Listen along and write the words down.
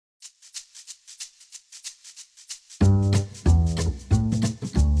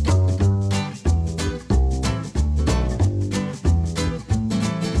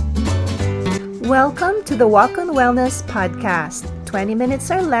Welcome to the Walk on Wellness podcast. 20 minutes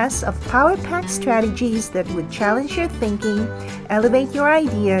or less of power-packed strategies that would challenge your thinking, elevate your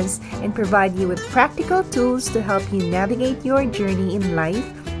ideas, and provide you with practical tools to help you navigate your journey in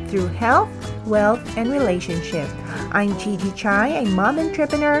life through health, wealth, and relationship. I'm Gigi Chai, a mom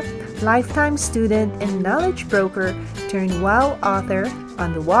entrepreneur, lifetime student, and knowledge broker turned WOW author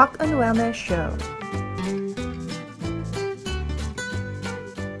on the Walk on Wellness show.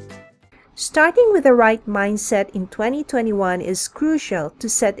 Starting with the right mindset in 2021 is crucial to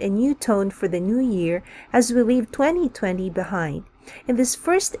set a new tone for the new year as we leave 2020 behind. In this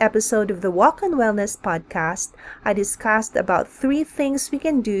first episode of the Walk on Wellness podcast, I discussed about 3 things we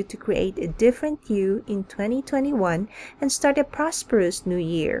can do to create a different you in 2021 and start a prosperous new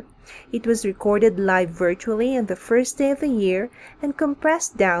year. It was recorded live virtually on the first day of the year and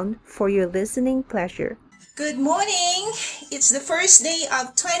compressed down for your listening pleasure. Good morning! It's the first day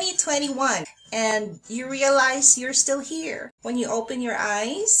of 2021 and you realize you're still here. When you open your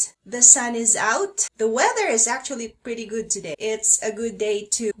eyes, the sun is out. The weather is actually pretty good today. It's a good day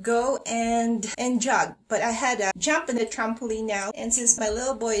to go and jog. But I had a jump in the trampoline now, and since my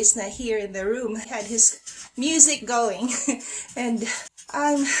little boy is not here in the room, I had his music going and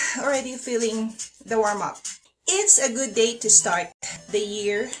I'm already feeling the warm-up. It's a good day to start the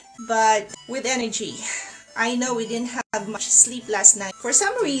year, but with energy. I know we didn't have much sleep last night. For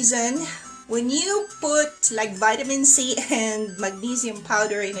some reason, when you put like vitamin C and magnesium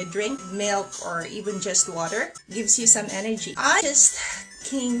powder in a drink, milk, or even just water, gives you some energy. I just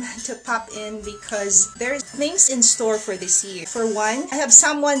came to pop in because there's things in store for this year. For one, I have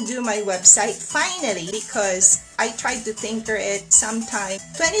someone do my website finally because I tried to tinker it sometime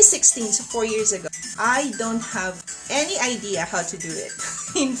 2016, so 4 years ago. I don't have any idea how to do it.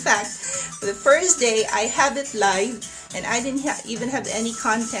 In fact, the first day I have it live and I didn't even have any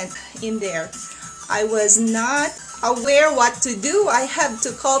content in there. I was not aware what to do. I have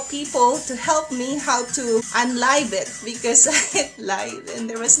to call people to help me how to unlive it because I hit live and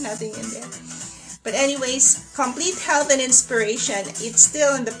there was nothing in there. But anyways, Complete Health and Inspiration, it's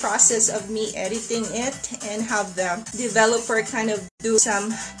still in the process of me editing it and have the developer kind of do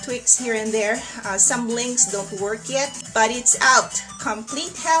some tweaks here and there. Some links don't work yet, but it's out.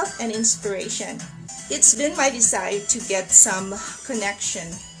 Complete Health and Inspiration. It's been my desire to get some connection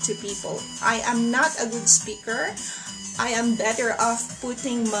to people. I am not a good speaker. I am better off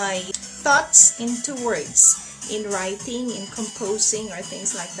putting my thoughts into words, in writing, in composing, or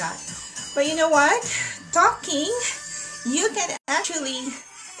things like that. But you know what? Talking, you can actually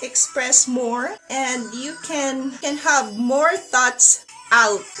express more and you can have more thoughts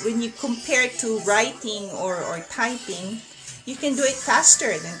out when you compare to writing or typing. You can do it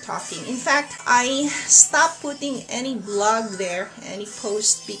faster than talking. In fact, I stopped putting any blog there, any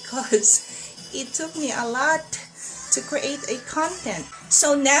post, because it took me a lot to create a content.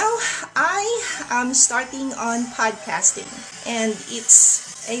 So now I am starting on podcasting, and it's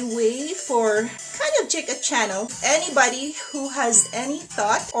a way for kind of check a channel. Anybody who has any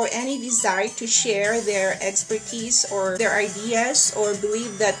thought or any desire to share their expertise or their ideas or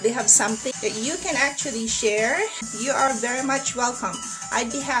believe that they have something that you can actually share, you are very much welcome.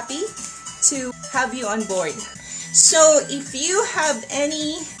 I'd be happy to have you on board. So if you have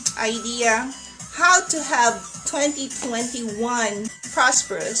any idea how to have 2021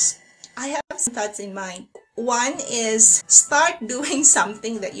 prosperous, I have some thoughts in mind. One is start doing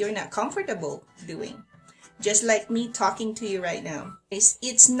something that you're not comfortable doing. Just like me talking to you right now.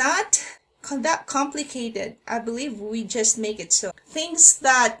 It's not that complicated. I believe we just make it so. Things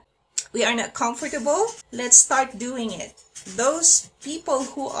that we are not comfortable, let's start doing it. Those people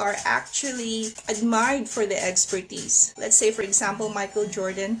who are actually admired for their expertise. Let's say, for example, Michael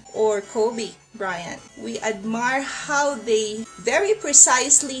Jordan or Kobe Bryant. We admire how they very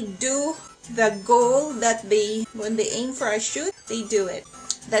precisely do the goal that when they aim for a shoot, they do it.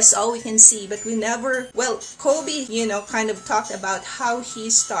 That's all we can see, but we never, Kobe, kind of talked about how he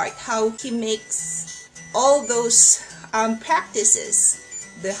how he makes all those practices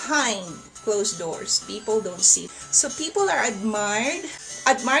behind closed doors. People don't see. So people are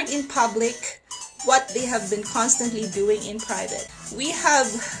admired in public, what they have been constantly doing in private. We have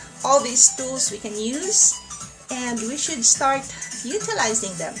all these tools we can use, and we should start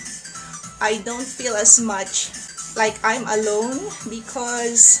utilizing them. I don't feel as much like I'm alone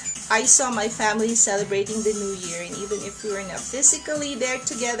because I saw my family celebrating the new year, and even if we were not physically there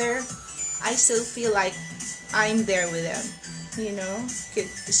together, I still feel like I'm there with them.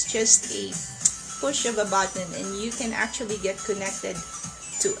 It's just a push of a button and you can actually get connected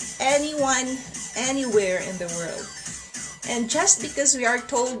to anyone, anywhere in the world. And just because we are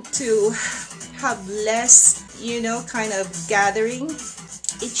told to have less, kind of gathering,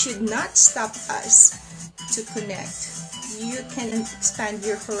 it should not stop us to connect. You can expand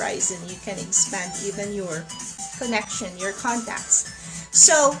your horizon. You can expand even your connection, your contacts.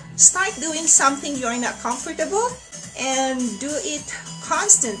 So start doing something you're not comfortable and do it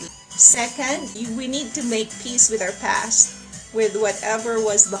constantly. Second, we need to make peace with our past, with whatever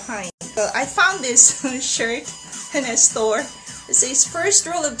was behind. So I found this shirt in a store. It says, first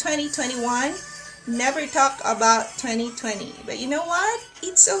rule of 2021, never talk about 2020. But you know what?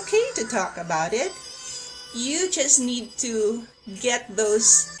 It's okay to talk about it. You just need to get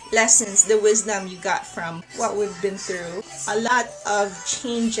those lessons, the wisdom you got from what we've been through. A lot of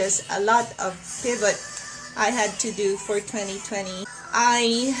changes, a lot of pivot I had to do for 2020.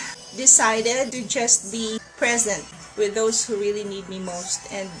 I decided to just be present with those who really need me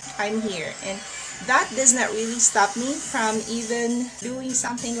most, and I'm here. And that does not really stop me from even doing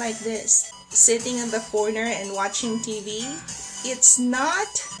something like this. Sitting in the corner and watching TV. It's not,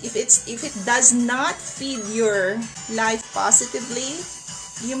 if it does not feed your life positively,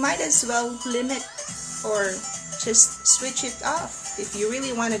 you might as well limit or just switch it off. If you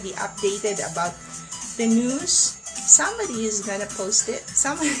really want to be updated about the news, somebody is going to post it,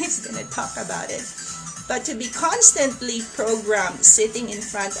 somebody is going to talk about it. But to be constantly programmed sitting in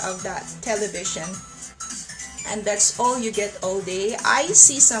front of that television, and that's all you get all day. I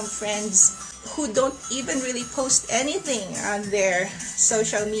see some friends who don't even really post anything on their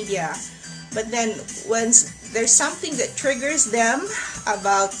social media, but then once there's something that triggers them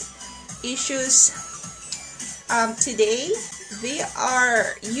about issues today,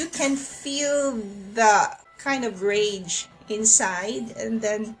 you can feel the kind of rage inside, and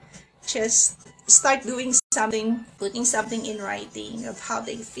then just start doing something, putting something in writing of how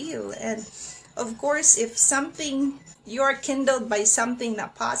they feel. And of course, if you're kindled by something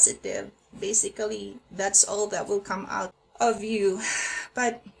not positive, basically that's all that will come out of you.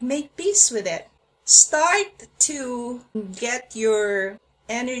 But make peace with it. Start to get your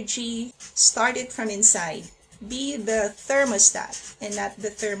energy started from inside. Be the thermostat and not the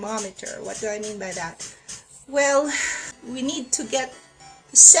thermometer. What do I mean by that? Well, we need to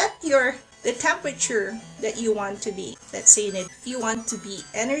set the temperature that you want to be. Let's say that you want to be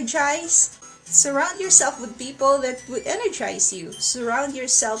energized. Surround yourself with people that would energize you. Surround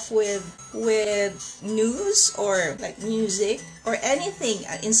yourself with news or like music or anything,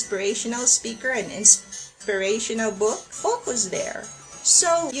 an inspirational speaker, an inspirational book. Focus there.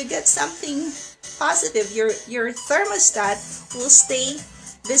 So you get something positive. Your thermostat will stay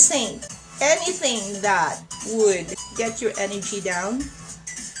the same. Anything that would get your energy down,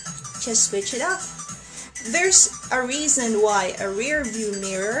 just switch it off. There's a reason why a rear view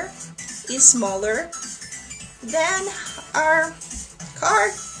mirror is smaller than our car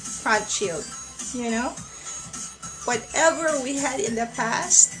front shield. Whatever we had in the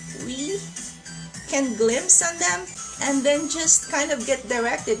past, we can glimpse on them and then just kind of get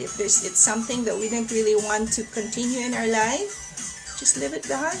directed. If it's something that we didn't really want to continue in our life, just leave it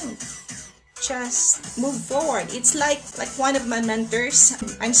behind. Just move forward. It's like one of my mentors.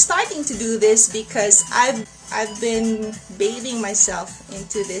 I'm starting to do this because I've been bathing myself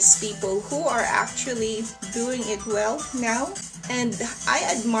into these people who are actually doing it well now. And I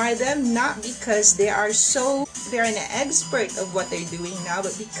admire them not because they're an expert of what they're doing now,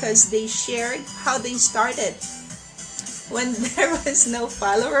 but because they shared how they started. When there was no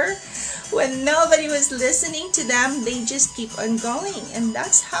follower, when nobody was listening to them, they just keep on going. And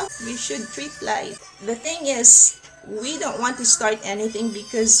that's how we should treat life. The thing is, we don't want to start anything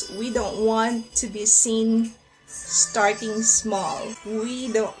because we don't want to be seen starting small.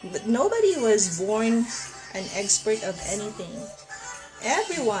 But nobody was born an expert of anything.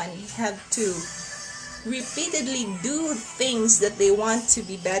 Everyone have to repeatedly do things that they want to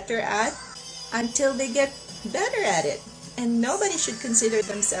be better at until they get better at it. And nobody should consider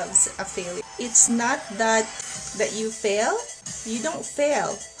themselves a failure. It's not that you fail. You don't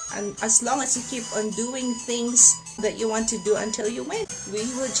fail. And as long as you keep on doing things that you want to do until you win, we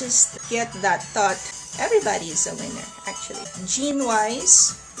will just get that thought. Everybody is a winner, actually.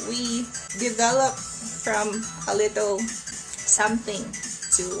 Gene-wise, we develop from a little something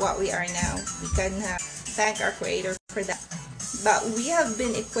to what we are now. We can thank our Creator for that. But we have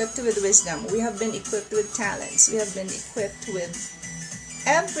been equipped with wisdom. We have been equipped with talents. We have been equipped with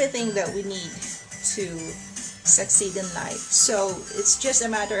everything that we need to succeed in life. So it's just a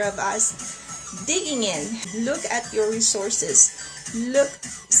matter of us digging in. Look at your resources.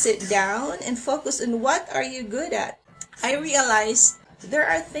 Sit down and focus on what are you good at. I realize there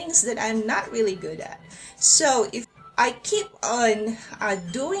are things that I'm not really good at. So if I keep on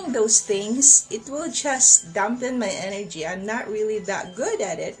doing those things, it will just dampen my energy. I'm not really that good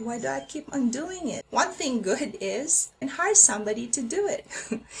at it. Why do I keep on doing it? One thing good is and hire somebody to do it.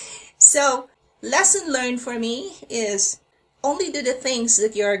 So, lesson learned for me is only do the things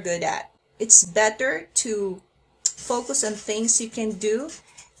that you're good at. It's better to focus on things you can do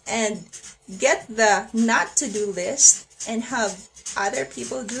and get the not to do list and have other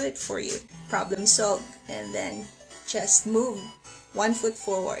people do it for you. Problem solved, and then just move one foot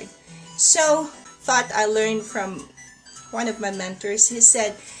forward. So, thought I learned from one of my mentors. He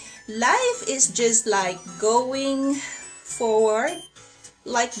said, life is just like going forward,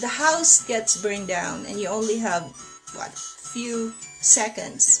 like the house gets burned down and you only have, few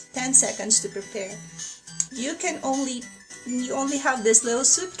seconds, 10 seconds to prepare. You only have this little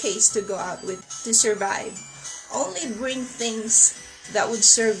suitcase to go out with to survive. Only bring things that would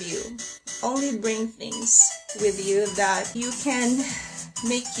serve you. Only bring things with you that you can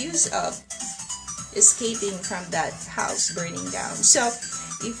make use of escaping from that house burning down. So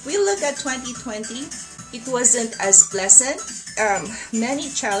if we look at 2020, it wasn't as pleasant. Many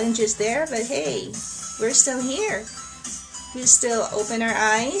challenges there, but hey, we're still here. We still open our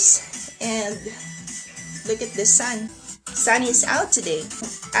eyes and look at the sun. Sun is out today.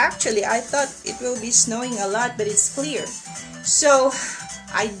 Actually, I thought it will be snowing a lot, but it's clear. So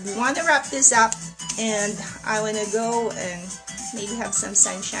I want to wrap this up, and I want to go and maybe have some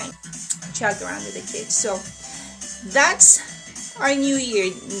sunshine, jog around with the kids. So that's our new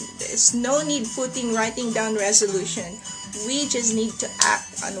year. There's no need writing down resolution. We just need to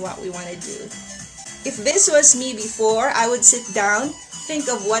act on what we want to do. If this was me before, I would sit down, think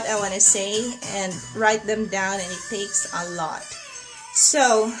of what I want to say, and write them down, and it takes a lot.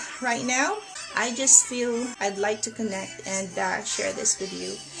 So right now, I just feel I'd like to connect and share this with you.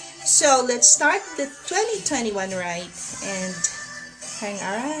 So let's start the 2021 right and hang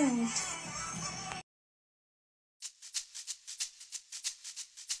around.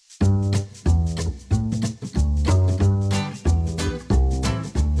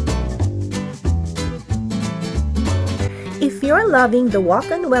 If you're loving the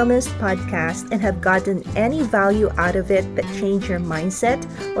Walk on Wellness podcast and have gotten any value out of it that changed your mindset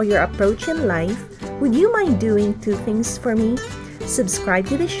or your approach in life, would you mind doing two things for me? Subscribe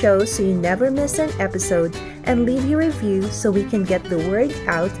to the show so you never miss an episode, and leave your review so we can get the word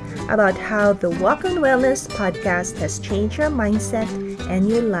out about how the Walk on Wellness podcast has changed your mindset and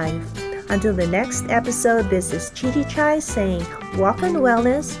your life. Until the next episode, this is Chichi Chai saying, Walk on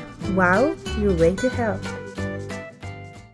Wellness, wow, your way to health.